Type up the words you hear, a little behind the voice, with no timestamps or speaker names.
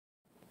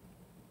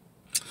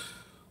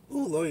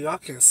Ooh, Lord, y'all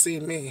can't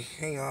see me.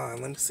 Hang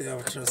on. Let me see if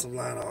I can turn some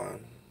light on.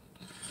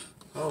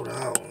 Hold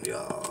on,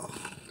 y'all.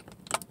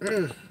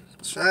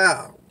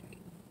 Child.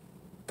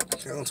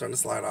 Okay, I'm gonna turn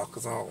this light off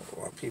because I don't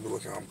want people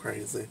looking I'm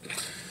crazy.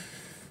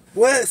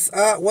 What's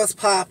up? What's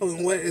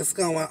popping? What is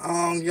going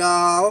on,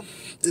 y'all?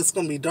 It's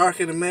gonna be dark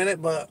in a minute,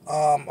 but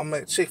I'm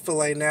at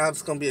Chick-fil-A now.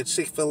 It's gonna be a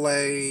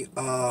Chick-fil-A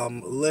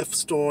Lyft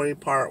story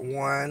part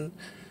 1.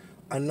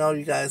 I know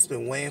you guys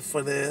been waiting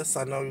for this.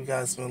 I know you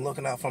guys been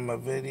looking out for my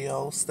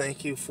videos.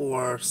 Thank you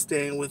for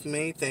staying with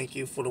me. Thank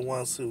you for the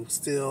ones who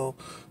still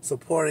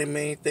supporting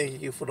me.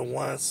 Thank you for the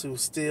ones who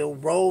still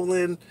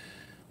rolling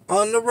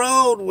on the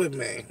road with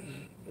me.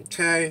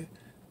 Okay?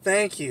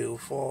 Thank you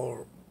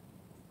for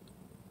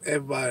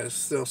everybody that's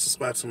still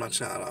subscribed to my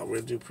channel. I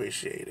really do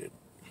appreciate it.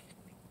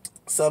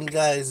 Some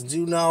guys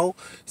do know,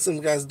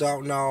 some guys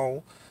don't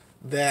know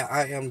that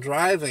I am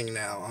driving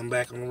now. I'm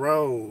back on the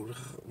road.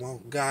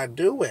 Won't God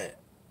do it?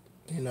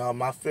 You know,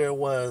 my fear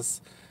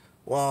was,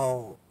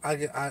 well,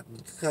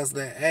 because of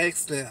that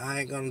accident, I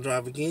ain't gonna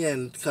drive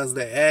again. Because of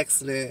that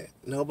accident,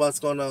 nobody's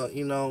gonna,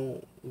 you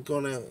know,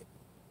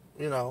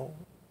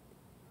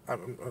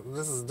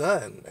 this is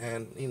done.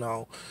 And,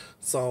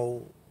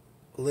 so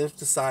Lyft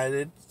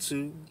decided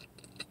to,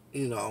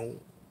 you know,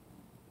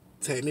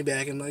 take me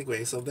back in the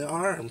grace of their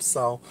arms.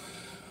 So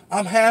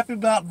I'm happy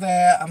about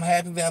that. I'm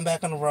happy that I'm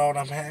back on the road.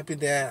 I'm happy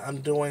that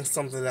I'm doing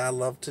something that I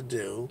love to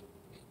do.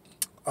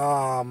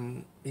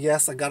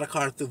 Yes, I got a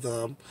car through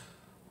them.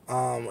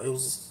 It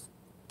was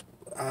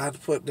I had to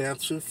put down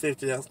 $250.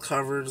 That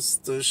covers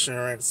the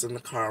insurance and the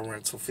car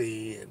rental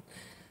fee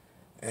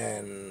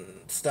and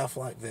stuff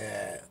like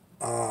that.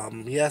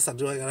 Yes, I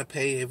do. I gotta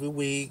pay every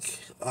week.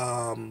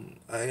 I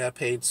got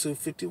paid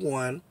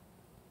 $251.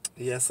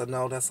 Yes, I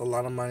know that's a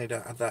lot of money.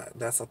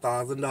 That's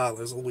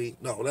 $1,000 a week.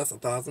 No, that's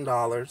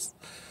 $1,000.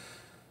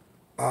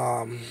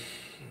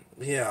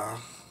 Yeah,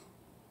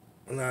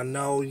 and I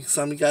know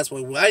some of you guys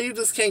were, why you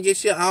just can't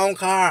get your own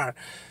car?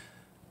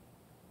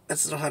 I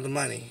just don't have the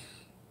money.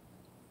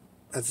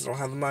 I just don't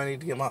have the money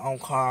to get my own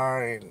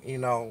car, and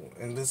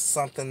and this is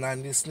something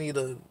I just need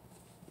a.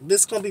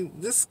 This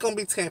is gonna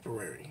be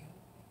temporary.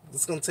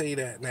 Just gonna tell you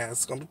that now.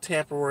 It's gonna be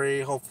temporary.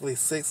 Hopefully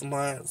 6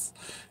 months.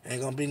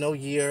 Ain't gonna be no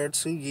year,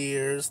 2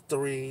 years,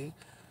 3.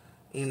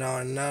 And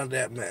none of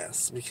that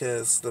mess.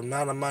 Because the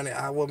amount of money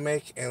I will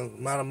make and the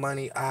amount of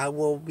money I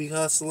will be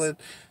hustling,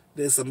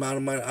 this amount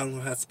of money I'm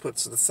gonna have to put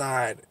to the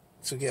side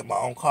to get my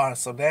own car.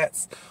 So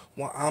that's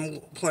what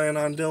I'm planning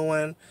on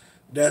doing.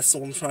 That's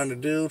what I'm trying to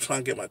do.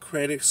 Trying to get my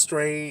credit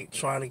straight.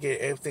 Trying to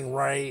get everything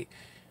right.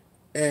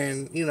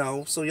 And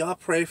so y'all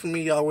pray for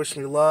me. Y'all wish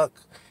me luck.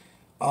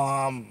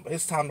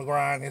 It's time to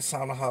grind. It's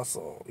time to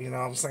hustle. You know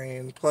what I'm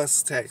saying?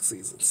 Plus tax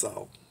season.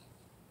 So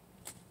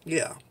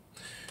yeah.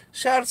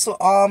 Shout out to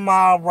all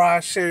my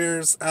ride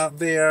shares out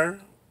there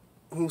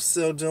who's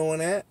still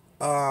doing it.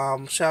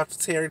 Shout out to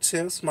Terry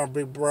Tips, my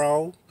big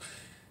bro.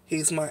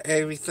 He's my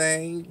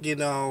everything.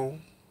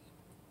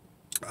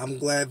 I'm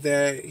glad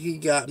that he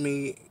got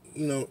me,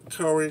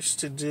 courage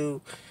to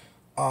do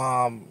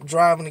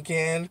driving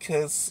again,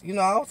 because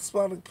I was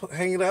about to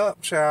hang it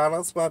up, child. I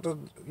was about to,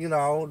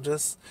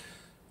 just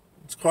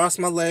cross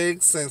my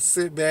legs and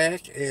sit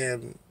back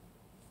and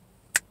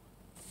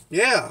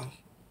yeah.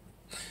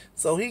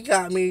 So he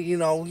got me, he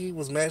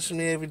was messaging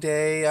me every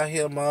day. I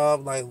hit him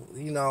up, like,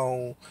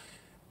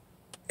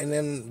 and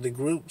then the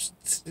groups,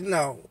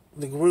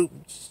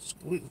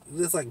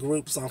 there's like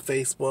groups on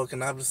Facebook,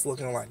 and I'm just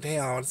looking like,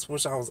 damn, I just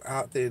wish I was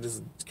out there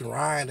just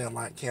grinding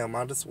like him.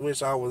 I just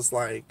wish I was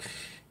like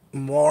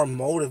more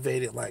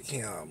motivated like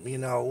him.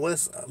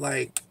 What's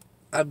like,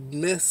 I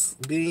miss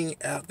being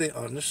out there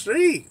on the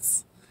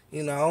streets,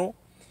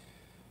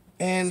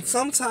 and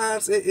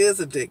sometimes it is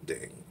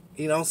addicting.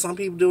 Some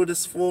people do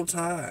this full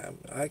time.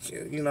 I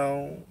can't,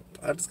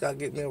 I just gotta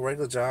get me a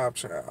regular job,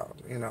 child.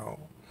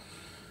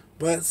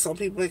 But some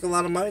people make a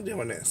lot of money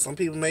doing this. Some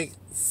people make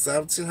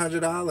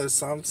 $1,700.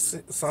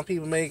 Some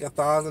people make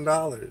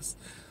 $1,000.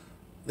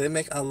 They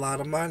make a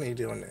lot of money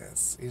doing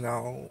this,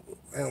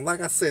 And like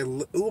I said,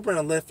 Uber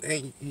and Lyft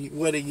ain't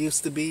what it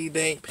used to be.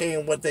 They ain't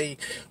paying what they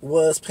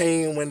was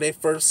paying when they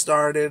first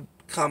started,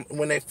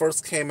 when they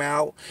first came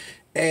out.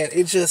 And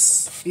it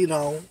just,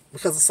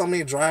 because of so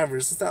many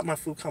drivers. Is that my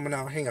food coming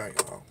out? Hang on,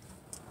 y'all.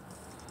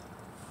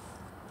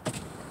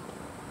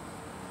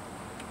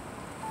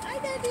 Hi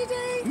there,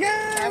 DJ.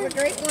 Yeah. Have a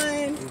great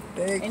one.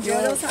 Thank Enjoy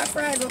you. those hot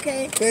fries,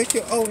 okay? Thank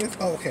you. Oh,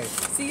 okay.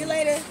 See you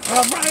later.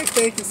 All right.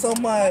 Thank you so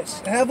much.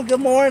 Have a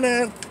good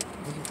morning.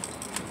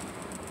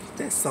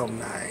 They're so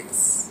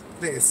nice.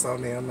 They're so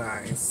damn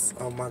nice.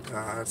 Oh my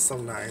God. So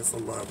nice. I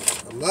love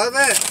it. I love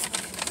it.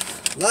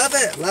 Love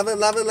it. Love it.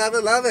 Love it. Love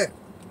it. Love it.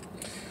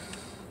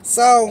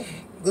 So,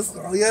 I'm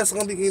going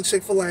to be eating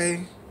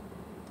Chick-fil-A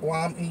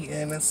while I'm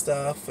eating and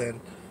stuff.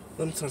 And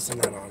let me turn some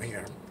light on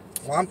here.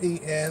 While I'm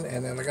eating,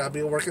 and then I got to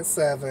be at work at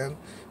 7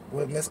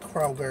 with Miss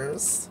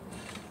Kroger's.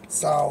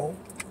 So,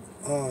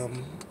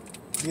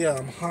 yeah,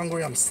 I'm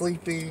hungry. I'm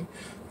sleepy.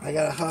 I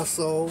got to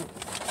hustle.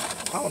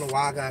 I don't know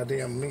why I got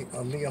a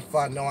million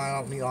fun. No, I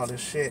don't need all this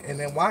shit. And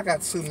then why I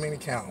got too many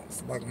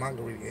counts like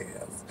Margarita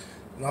has.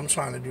 And I'm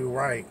trying to do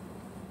right.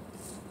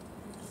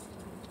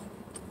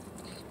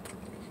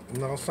 You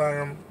know what I'm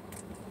saying?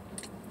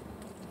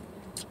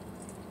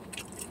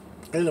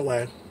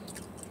 Anyway,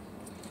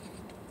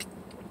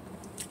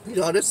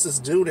 this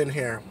dude in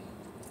here.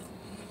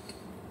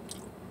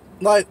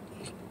 Like,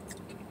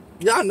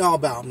 y'all know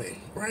about me,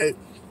 right?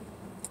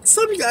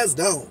 Some of you guys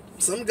don't.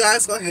 Some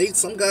guys gonna hate.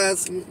 Some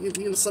guys, some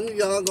of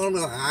y'all gonna be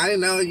like, I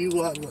didn't know you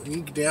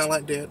down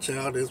like that,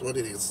 child. Is what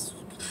it is.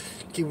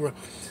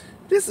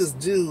 This is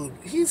dude.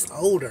 He's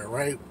older,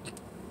 right?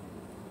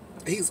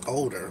 He's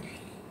older.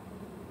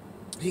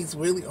 He's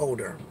really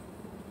older.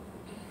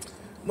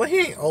 But he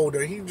ain't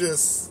older. He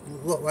just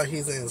look like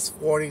he's in his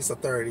 40s or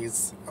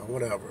 30s or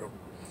whatever.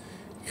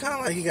 Kind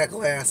of like he got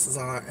glasses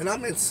on. And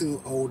I'm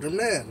into older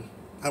men.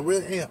 I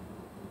really am.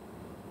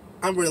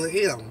 I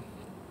really am.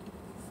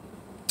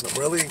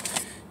 Really,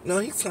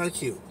 he's kind of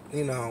cute.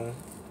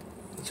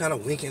 Kind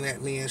of winking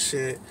at me and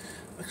shit.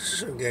 I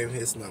should have gave him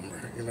his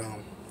number. And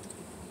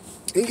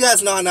you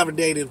guys know I never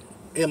dated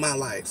in my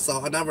life,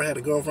 so I never had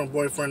a girlfriend,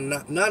 boyfriend,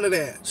 none of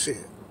that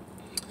shit.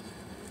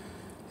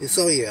 And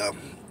so yeah,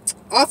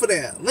 off of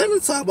that, let me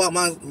talk about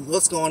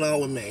what's going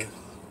on with me.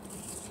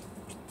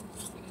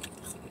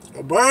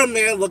 A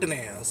Birdman looking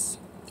ass.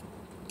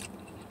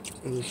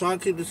 I'm trying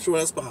to keep it short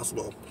as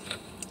possible.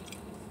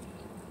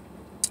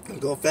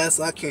 And go fast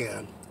as I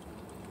can.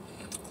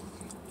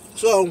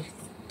 So,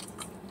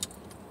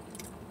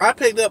 I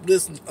picked up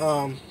this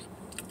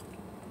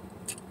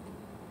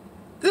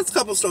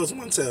couple stories I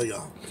want to tell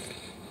y'all.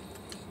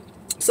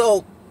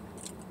 So,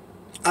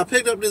 I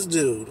picked up this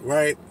dude,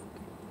 right?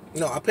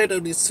 No, I picked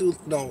up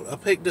I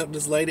picked up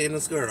this lady and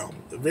this girl.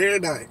 Very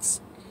nice.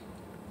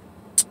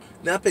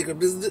 Then I picked up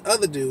this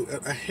other dude.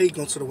 I hate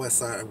going to the west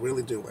side. I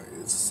really do.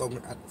 It's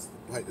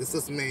it's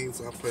just me,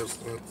 so I press,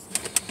 girl.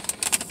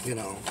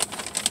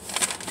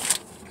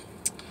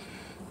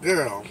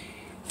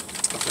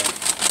 Okay.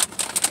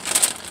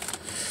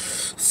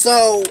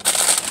 So,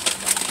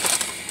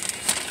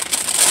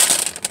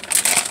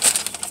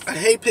 I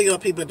hate picking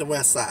up people at the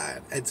west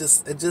side. It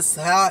just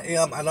how I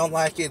am. I don't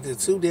like it. They're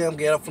too damn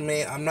ghetto for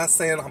me. I'm not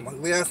saying I'm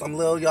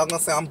little. Y'all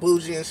gonna say I'm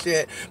bougie and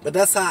shit, but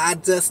that's how I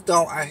just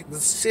don't.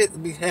 This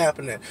shit be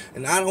happening,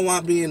 and I don't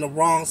want to be in the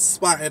wrong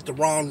spot at the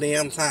wrong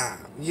damn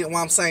time. You know what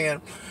I'm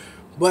saying?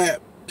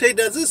 But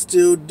does this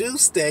dude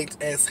stinks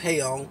as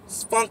hell,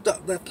 spunked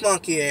up that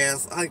funky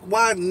ass. Like,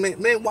 why,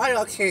 man, why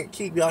y'all can't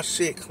keep y'all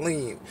shit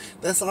clean?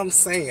 That's what I'm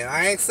saying.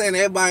 I ain't saying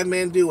everybody,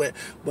 man, do it,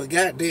 but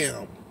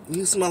goddamn,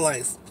 you smell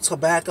like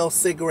tobacco,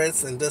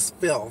 cigarettes, and just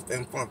filth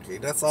and funky.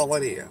 That's all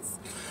it is.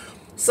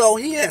 So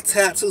he had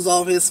tattoos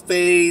all over his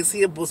face.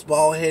 He was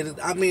bald headed.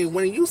 I mean,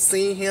 when you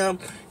see him,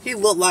 he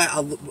looked like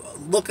a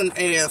looking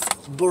ass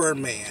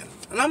Birdman.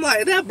 And I'm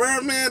like, that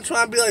Birdman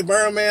trying to be like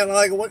Birdman?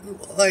 Like, what?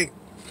 Like,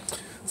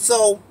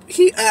 so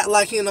he act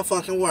like he in a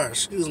fucking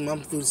worse. Excuse me, my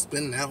food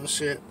spinning out and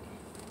shit.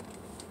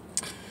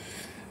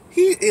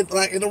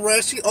 Like in a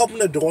rush, he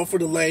opened the door for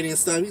the lady and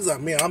stuff. He's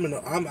like, man,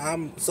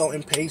 I'm so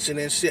impatient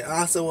and shit.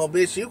 I said, well,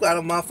 bitch, you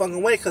gotta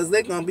motherfucking wait, cause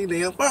they gonna be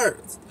there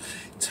first.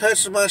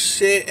 Touch my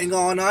shit and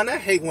going on. I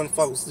hate when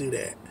folks do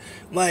that.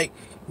 Like,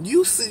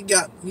 you see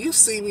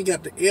me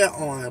got the air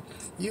on.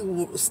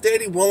 You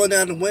steady rolling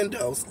down the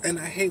windows, and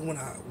I hate when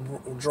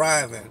I'm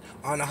driving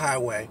on the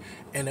highway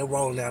and they're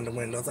rolling down the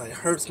windows. Like, it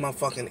hurts my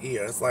fucking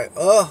ear. It's like,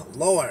 oh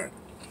Lord.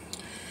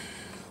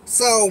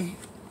 So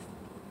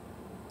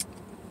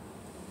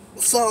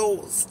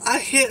I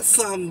hit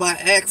something by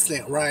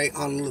accident, right,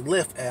 on the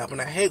Lyft app,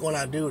 and I hate when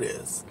I do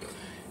this.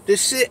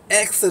 This shit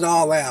exit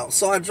all out.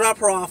 So I drop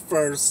her off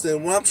first,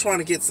 and when I'm trying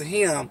to get to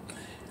him,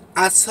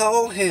 I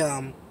told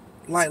him,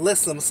 like,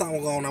 listen,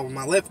 something going on with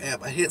my Lyft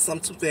app. I hit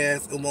something too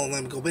fast, it won't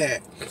let me go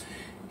back.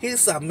 He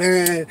said,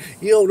 man,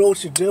 you don't know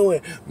what you're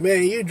doing.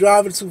 Man, you're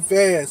driving too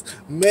fast.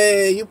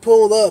 Man, you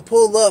pull up.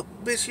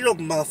 Bitch, you don't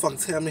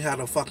motherfucking tell me how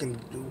to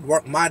fucking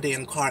work my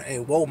damn car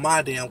and roll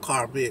my damn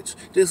car, bitch.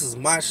 This is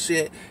my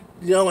shit.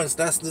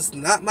 This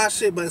not my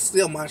shit, but it's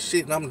still my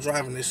shit, and I'm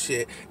driving this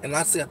shit. And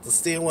I sit at the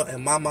steering wheel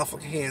in my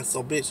motherfucking hand.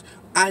 So, bitch,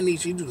 I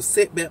need you to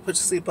sit back, put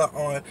your seatbelt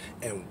on,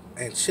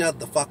 and shut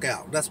the fuck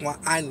out. That's what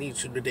I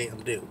need you to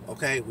damn do,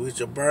 okay? With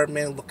your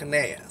Birdman looking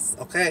ass,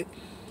 okay?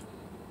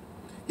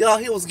 Y'all,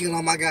 he was getting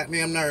on my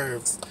goddamn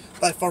nerves.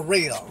 Like, for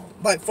real.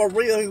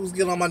 He was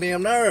getting on my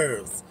damn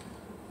nerves.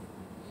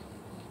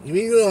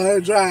 You know how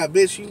to drive,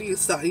 bitch. You need to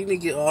stop. You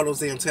need to get all those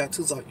damn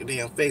tattoos off your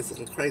damn face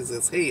looking crazy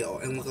as hell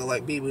and looking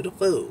like BB the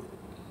Fool.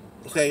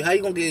 Okay, how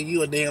you gonna get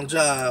you a damn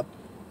job?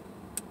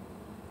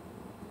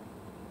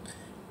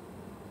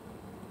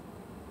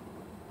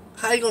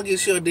 How you gonna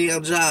get you a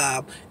damn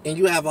job and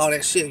you have all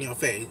that shit in your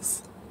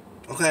face?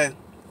 Okay?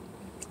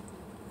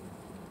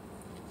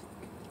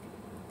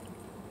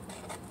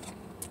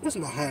 Where's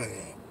my honey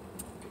at?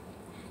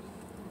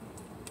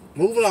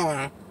 Moving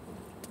on.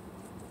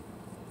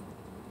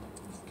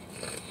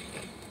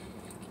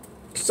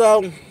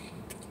 So,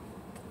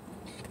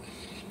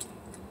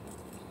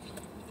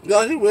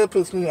 y'all, he really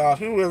pissed me off.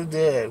 He really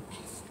did.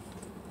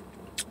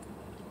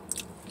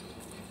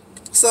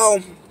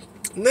 So,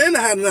 then I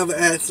had another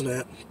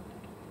accident.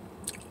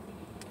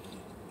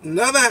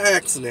 Another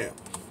accident.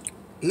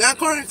 Not a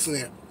car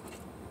accident.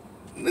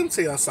 Let me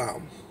tell y'all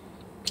something.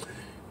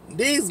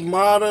 These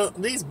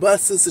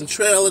buses and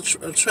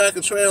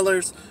tractor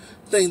trailers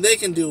think they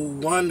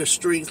can run the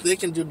streets. They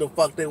can do the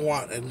fuck they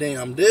want and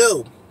damn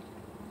do.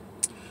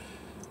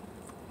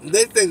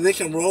 They think they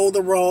can roll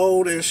the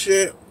road and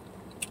shit.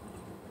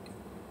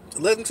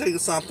 Let me tell you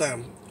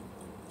something.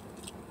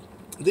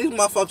 These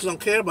motherfuckers don't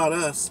care about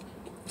us.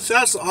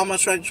 Shout out to all my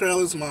tractor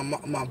trailers,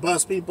 my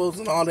bus peoples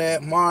and all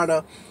that,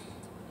 Marta.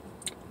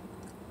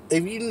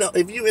 If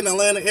you in the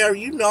Atlanta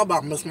area, you know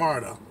about Miss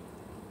Marta.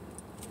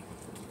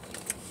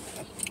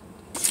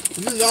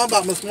 You know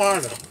about Miss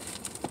Marta.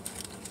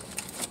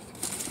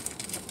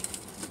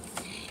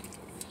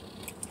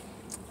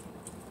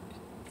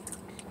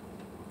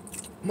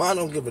 Mine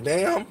don't give a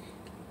damn.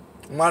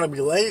 Mine will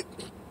be late.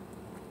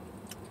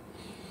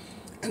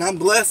 And I'm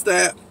blessed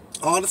that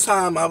all the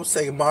time I was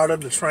taking Marta,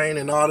 the train,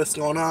 and all this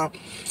going on.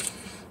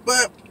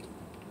 But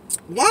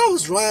while I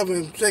was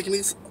driving, taking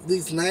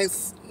these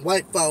nice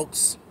white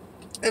folks,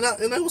 and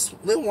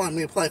they wanted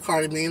me to play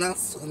Cardi B, and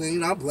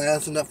I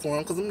blasting up for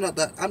them because I'm not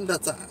that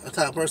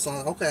type of person.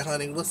 Like, okay,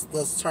 honey,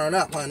 let's turn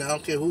up, honey. I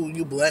don't care who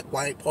you, black,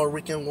 white, Puerto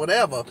Rican,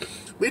 whatever.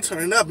 We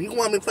turn up. You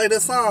want me to play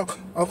this song?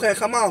 Okay,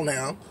 come on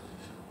now.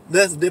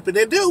 Let's dip it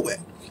and do it.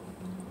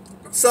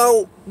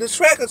 So this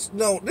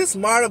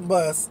MARTA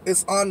bus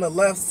is on the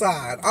left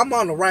side. I'm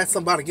on the right.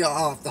 Somebody get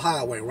off the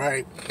highway,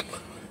 right?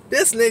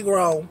 This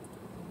Negro,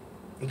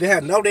 they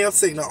had no damn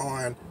signal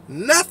on,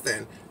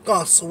 nothing.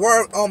 Gonna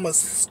swerve,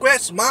 almost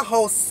scratch my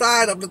whole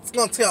side up. It's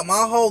gonna tear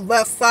my whole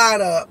left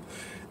side up.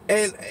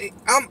 And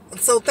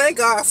so thank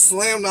God I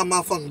slammed on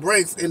my fucking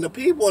brakes. And the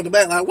people in the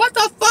back like, what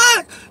the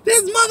fuck?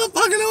 This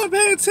motherfucker don't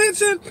pay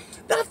attention.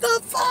 What the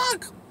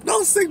fuck?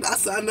 No signal. I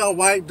said, I know,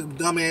 right? The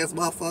dumbass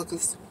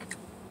motherfuckers.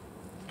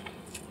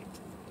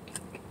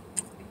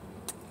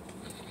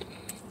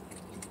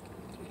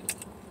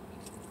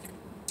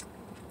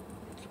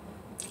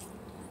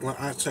 Well,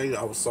 I tell you,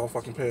 I was so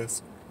fucking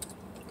pissed.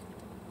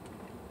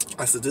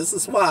 I said, this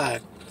is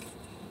why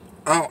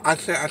I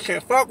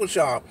can't fuck with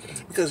y'all,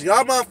 because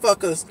y'all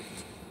motherfuckers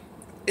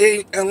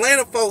in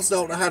Atlanta folks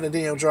don't know how to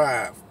damn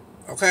drive.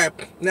 Okay,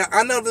 now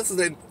I know this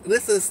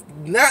is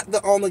not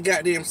the only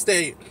goddamn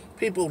state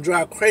people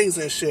drive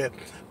crazy and shit,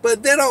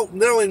 but they don't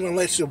even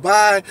let you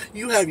by.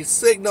 You have your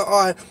signal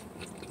on.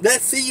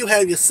 Let's see you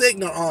have your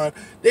signal on.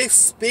 They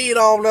speed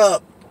on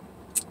up,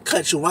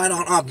 cut you right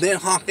on off, then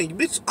honking.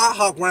 Bitch, I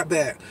honk right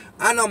back.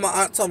 I know my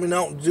aunt told me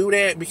don't do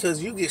that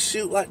because you get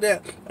shoot like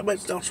that. I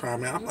bet you don't try,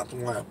 man. I'm not the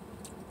one.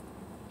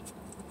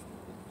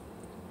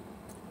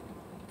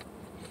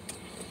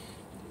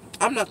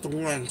 I'm not the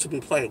one to be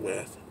played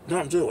with.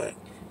 Don't do it.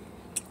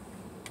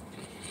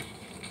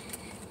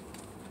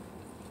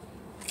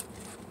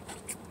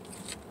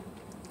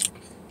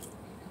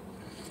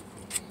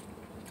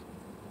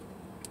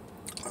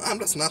 I'm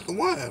just not the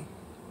one.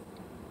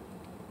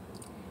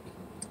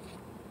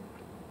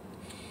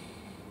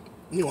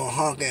 You gonna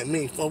honk at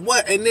me for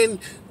what? And then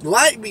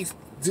light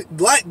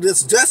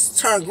this just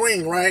turned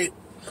green, right?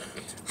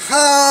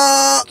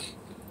 Honk,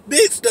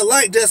 bitch. The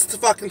light just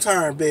fucking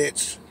turned,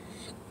 bitch.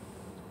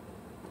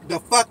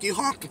 The fuck you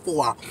honking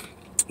for,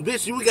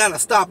 bitch? You gotta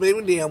stop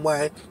every damn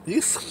way.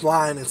 You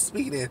flying and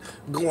speeding,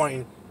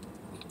 going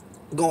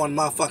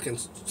my fucking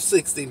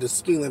 60. The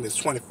speed limit is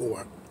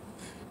 24.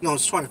 No,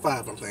 it's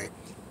 25. I think.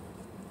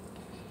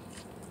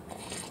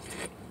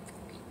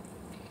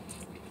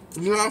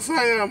 You know what I'm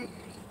saying?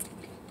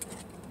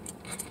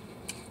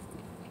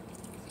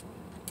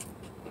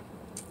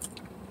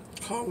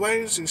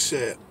 Crazy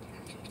shit.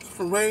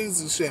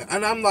 Crazy shit.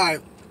 And I'm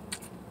like,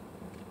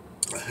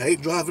 I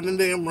hate driving in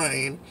the damn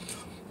rain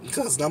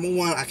because, number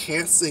one, I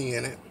can't see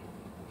in it.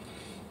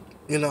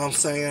 You know what I'm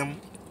saying?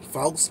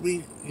 Folks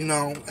be,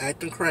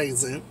 acting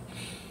crazy.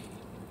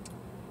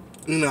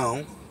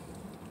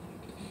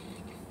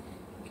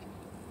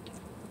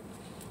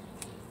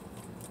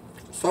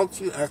 Folks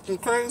be acting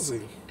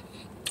crazy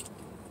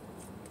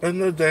in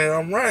the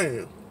damn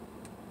rain.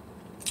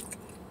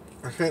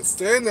 I can't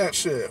stand that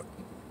shit.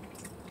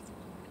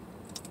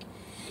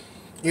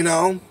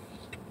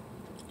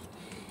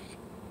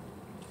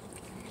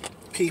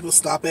 People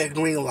stop at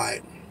green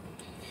light.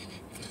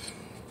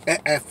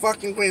 At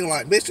fucking green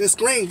light. Bitch, it's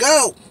green,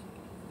 go!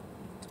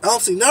 I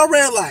don't see no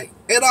red light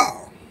at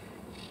all.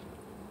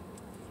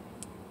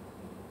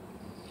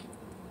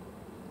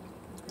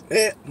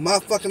 At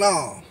motherfucking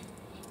all.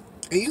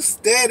 And you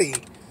steady.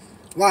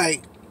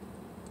 Like,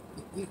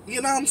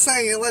 you know what I'm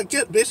saying? Like,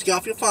 bitch, get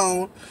off your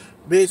phone.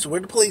 Bitch, where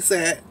the police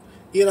at?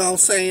 You know what I'm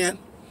saying?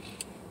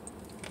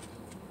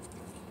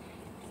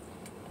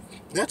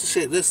 That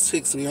shit just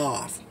ticks me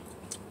off.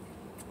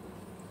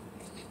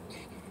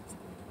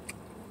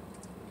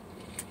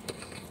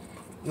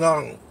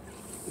 No,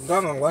 I'm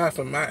gonna laugh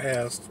at my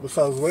ass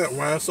because we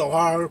ran so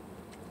hard.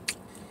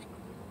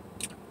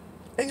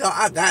 And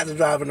I got to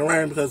drive in the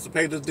rain because to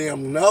pay this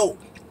damn note.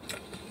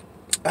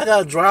 I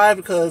gotta drive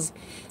because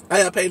I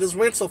gotta pay this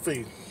rental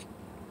fee.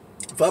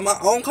 If I had my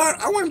own car,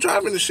 I wasn't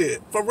driving the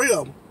shit. For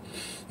real.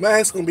 My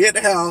ass gonna be at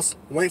the house,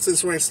 wait till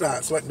this rain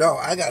starts. But no,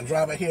 I gotta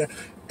drive out here,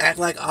 act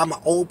like I'm an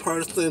old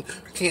person,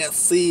 can't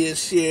see and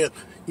shit.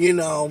 You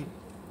know,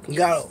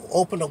 gotta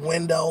open the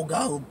window,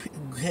 go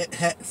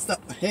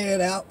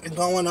head out and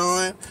going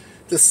on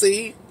to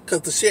see,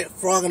 cause the shit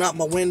frogging up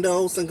my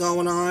windows and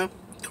going on.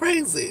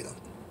 Crazy.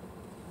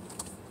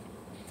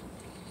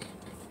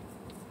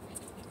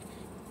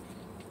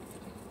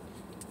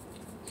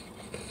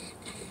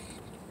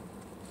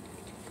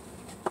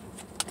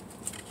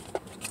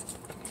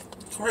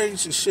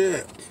 Crazy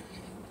shit.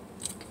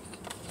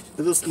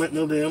 It just make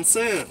no damn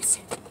sense.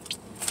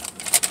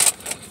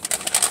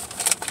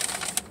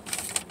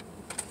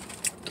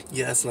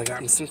 Yes, and I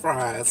got me some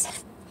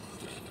fries.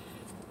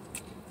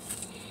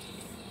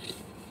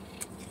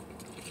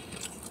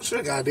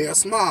 Shit got damn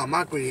small.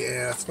 My greedy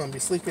ass gonna be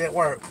sleepy at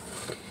work.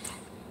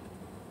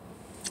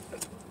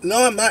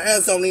 Knowing my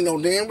ass don't need no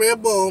damn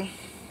Red Bull,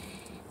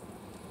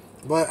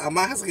 but I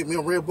might have to get me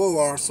a Red Bull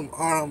or some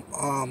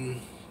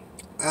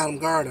Adam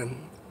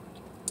Garden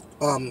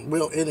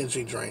real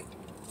energy drink.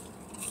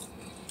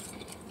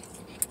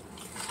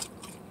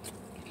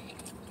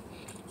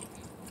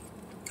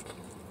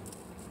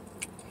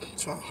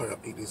 Trying to hurry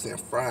up eat these damn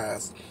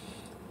fries.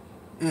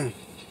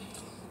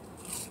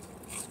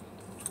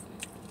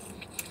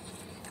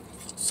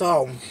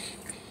 So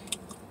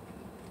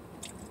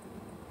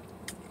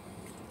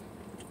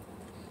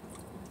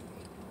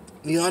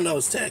y'all know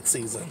it's tax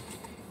season.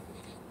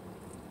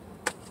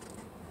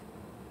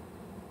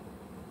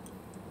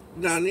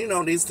 Now you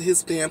know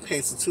his damn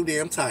pants are too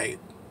damn tight.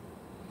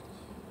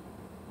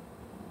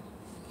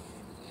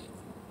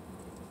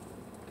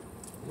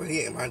 But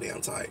he ain't my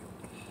damn tight.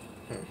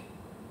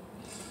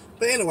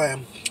 But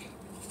anyway,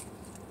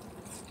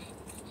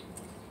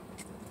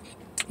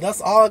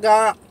 that's all I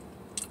got.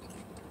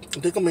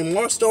 There's gonna be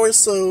more stories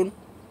soon.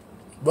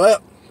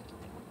 But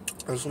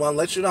I just want to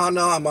let you all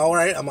know I'm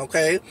alright. I'm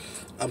okay.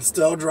 I'm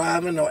still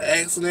driving, no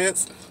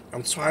accidents.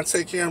 I'm trying to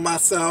take care of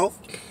myself.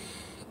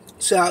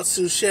 Shout out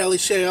to Shelly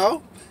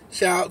Shell.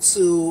 Shout out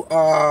to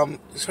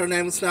her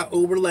name is not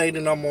Uber Lady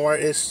no more.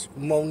 It's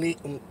Monique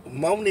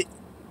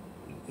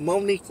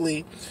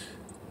Lee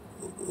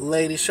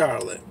Lady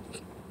Charlotte.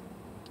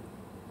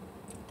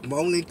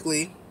 Monique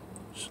Lee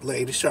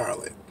Lady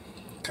Charlotte.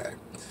 Okay.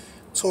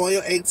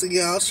 Toya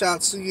ATL, shout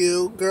out to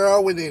you.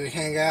 Girl, we need to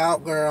hang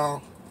out,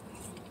 girl.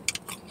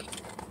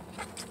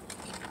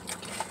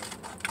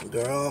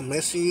 Girl,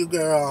 missing you,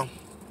 girl.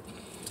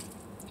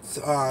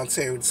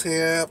 Terry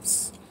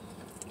Tips.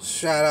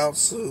 Shout out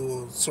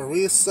to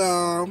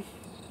Teresa.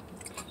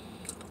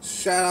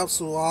 Shout out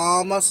to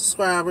all my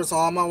subscribers,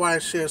 all my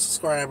White Share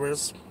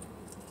subscribers.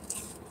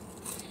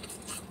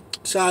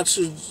 Shout out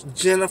to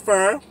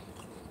Jennifer.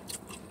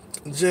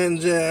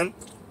 Jen.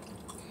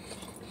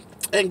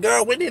 And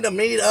girl, we need to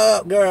meet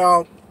up,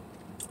 girl.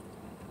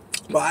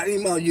 But I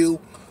email you.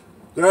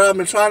 Girl, I've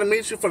been trying to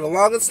meet you for the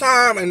longest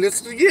time, and this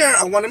is the year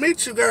I want to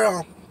meet you,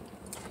 girl.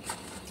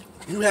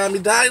 You had me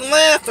dying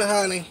laughing,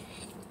 honey.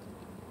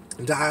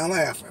 Dying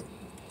laughing.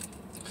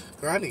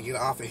 Girl, I need to get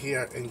off of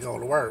here and go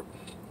to work.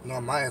 You know,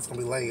 my ass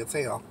gonna be late as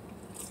hell.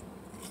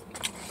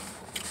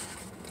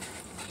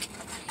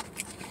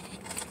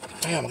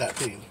 Damn, I got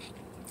pee.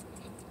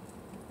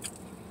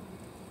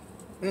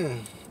 Yeah,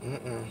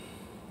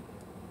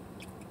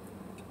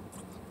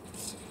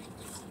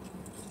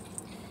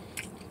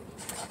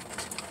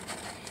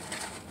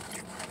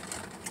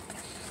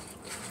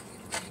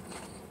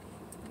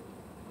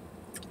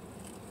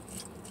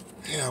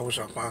 I wish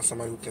I find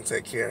somebody who can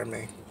take care of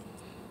me.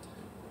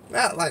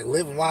 Not like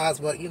living wise,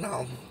 but you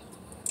know,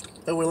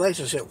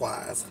 relationship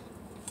wise.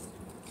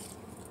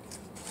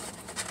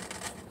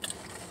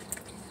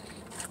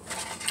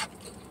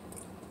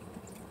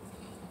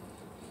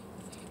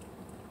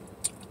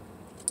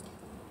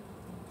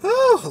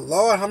 Oh,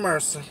 Lord have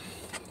mercy.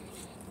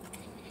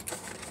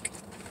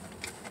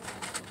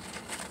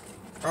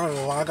 I don't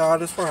know why I got all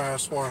this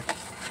fries for.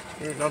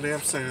 Ain't no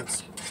damn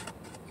sense.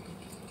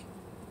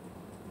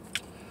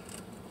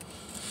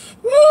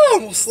 Woo,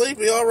 I'm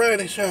sleepy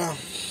already, child.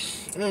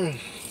 Hang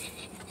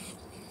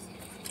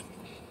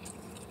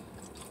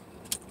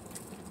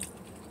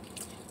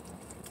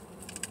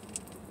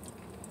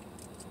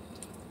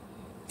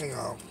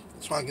on.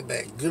 Trying to get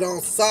that good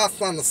old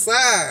sauce on the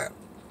side.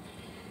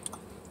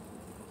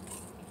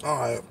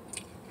 Alright.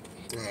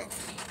 Yeah.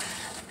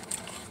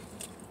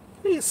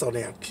 He's so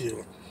damn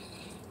cute.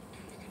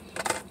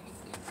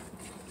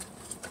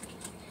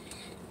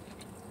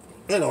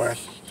 Anyway.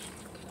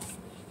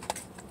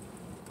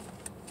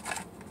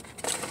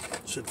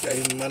 Should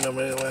gave me my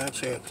number anyway.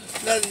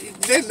 Now,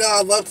 they know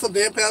I love some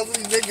damn pounds.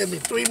 They give me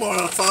 3 more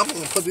on top. I'm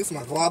going to put these in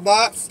my glove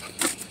box.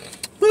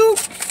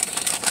 Boop.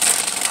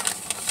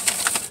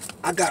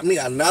 I got me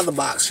another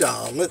box,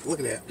 y'all. Look at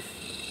that.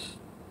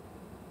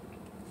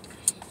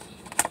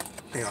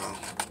 Hang on.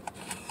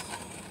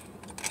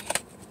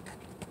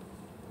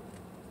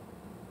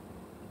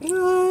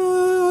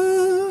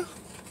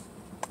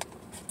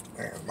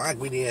 Man, my my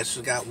greedy ass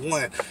should got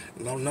one.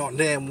 No,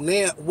 damn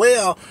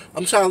well,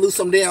 I'm trying to lose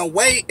some damn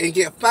weight and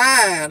get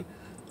fine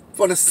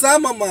for the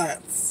summer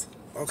months.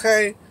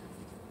 Okay?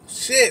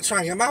 Shit,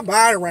 trying to get my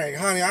body right,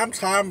 honey. I'm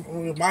tired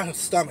with my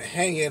stomach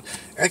hanging.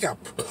 I got,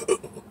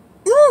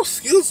 ooh,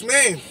 excuse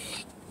me.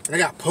 I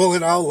got to pull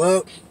it all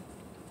up.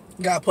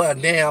 Got to put a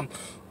damn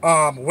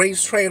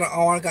waist trainer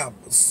on. I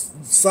got to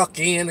suck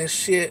in and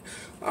shit.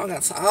 I'm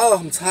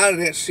tired of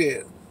that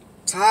shit.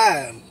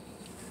 Tired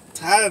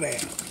of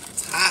that.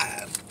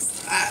 Tired.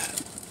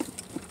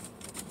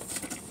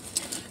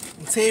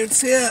 Team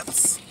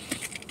tips.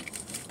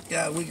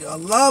 Yeah, I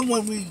love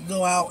when we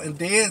go out and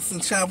dance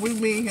and chat.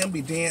 Me and him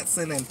be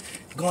dancing and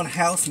going to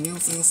house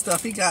music and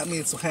stuff. He got me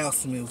into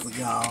house music,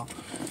 y'all.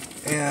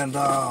 And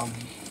I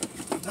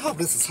hope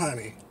this is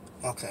honey.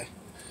 Okay.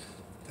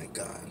 Thank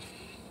God.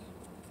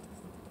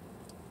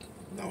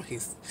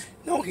 He's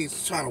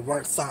trying to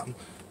work something.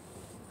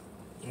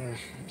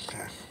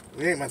 Okay.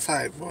 It ain't my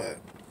type, but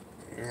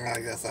I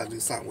guess I'll do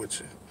something with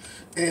you.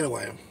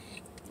 Anyway,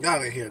 y'all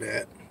didn't hear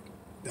that.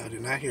 Y'all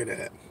did not hear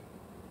that.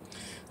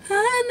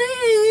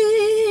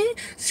 Honey,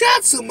 shout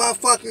out to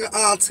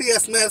motherfucking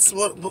T.S.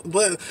 Madison,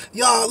 but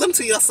y'all, let me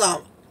tell you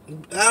something.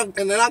 And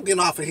then I'm getting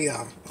off of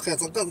here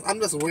because I'm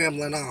just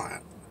rambling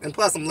on, and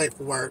plus I'm late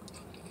for work.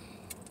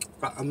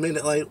 A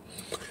minute late.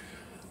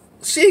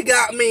 She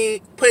got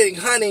me putting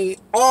honey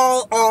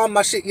all on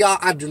my shit, y'all.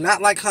 I do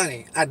not like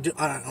honey. I don't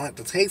like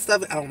the taste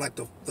of it. I don't like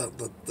the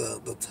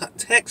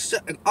texture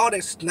and all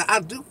that shit. Now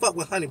I do fuck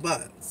with honey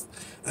buns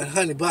and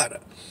honey butter,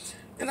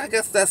 and I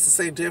guess that's the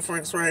same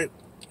difference, right?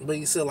 But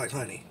you still like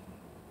honey.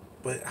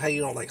 But how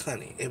you don't like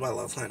honey? Everybody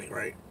loves honey,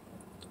 right?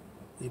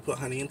 You put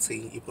honey in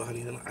tea. You put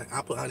honey in.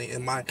 I put honey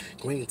in my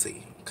green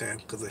tea, okay?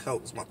 Because it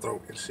helps my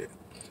throat and shit.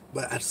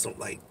 But I just don't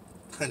like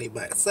honey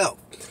by itself.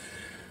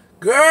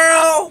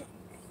 Girl,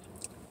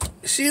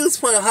 she was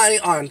putting honey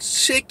on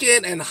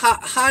chicken and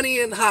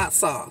honey and hot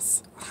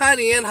sauce.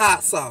 Honey and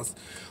hot sauce.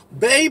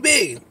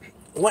 Baby,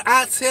 when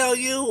I tell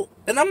you,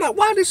 and I'm like,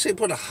 why this shit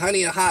put a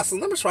honey and hot sauce?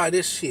 Let me try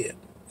this shit.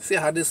 See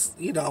how this,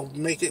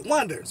 make it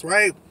wonders,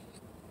 right?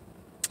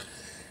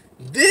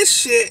 This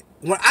shit,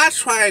 when I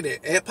tried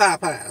it at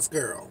Popeye's,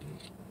 girl,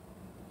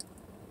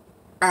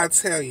 I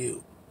tell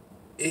you,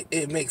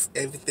 it makes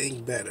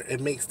everything better.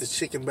 It makes the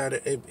chicken better.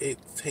 It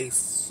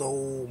tastes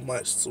so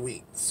much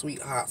sweet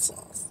hot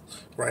sauce,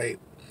 right?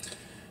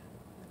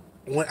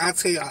 When I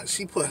tell you,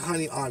 she put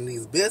honey on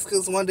these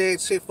biscuits one day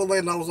at Chick-fil-A,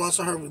 and I was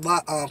watching her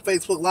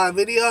Facebook Live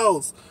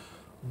videos.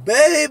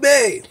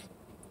 Baby,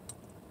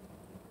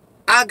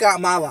 I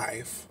got my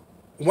life.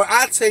 When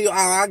I tell you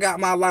I got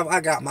my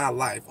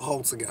life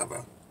all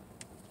together.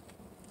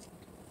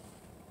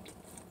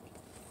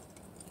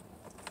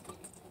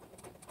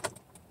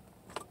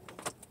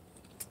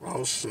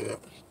 Oh, shit.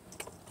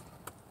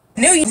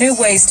 New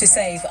ways to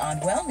save on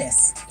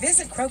wellness.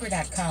 Visit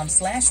Kroger.com/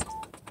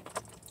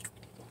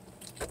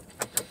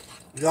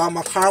 Y'all,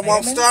 my car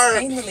won't start.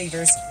 Pain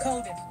relievers,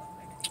 cold.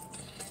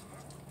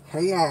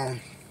 Hang on.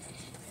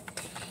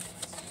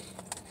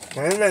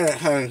 Wait a minute,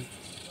 honey.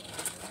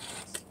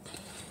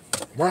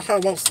 My car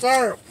won't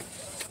start.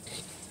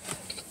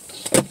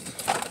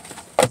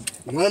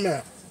 Wait a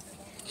minute.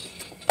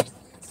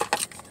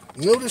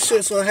 Knew this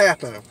shit's gonna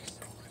happen.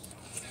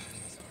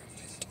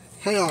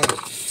 Hang on.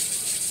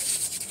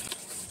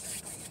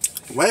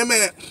 Wait a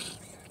minute.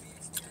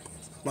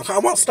 My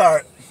car won't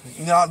start.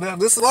 Y'all,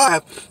 this is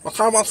live. My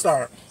car won't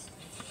start.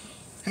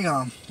 Hang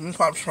on. Let me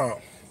pop the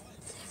trunk.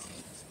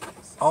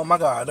 Oh my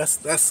God,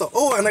 that's so.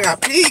 Oh, and I got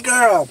pee,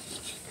 girl.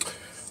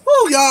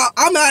 Oh, y'all,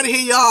 I'm out of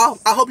here, y'all.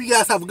 I hope you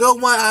guys have a good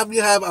one. I hope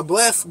you have a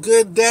blessed,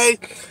 good day.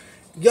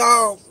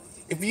 Y'all,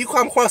 if you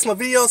come across my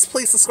videos,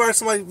 please subscribe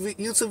to my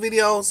YouTube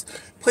videos.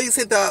 Please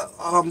hit the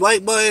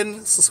like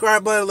button,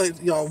 subscribe button,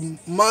 let y'all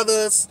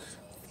mothers,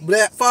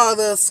 black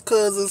fathers,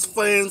 cousins,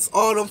 friends,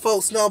 all them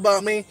folks know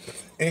about me.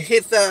 And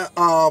hit the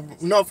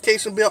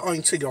notification bell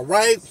on to your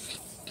right.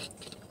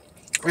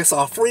 It's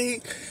all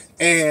free.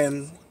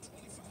 And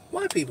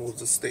why people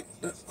just think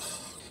that?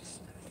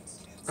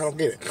 I don't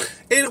get it.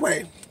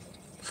 Anyway,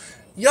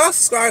 y'all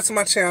subscribe to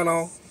my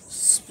channel.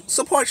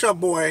 Support your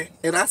boy.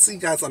 And I'll see you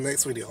guys on the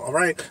next video.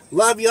 Alright?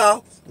 Love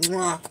y'all.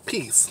 Mwah.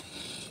 Peace.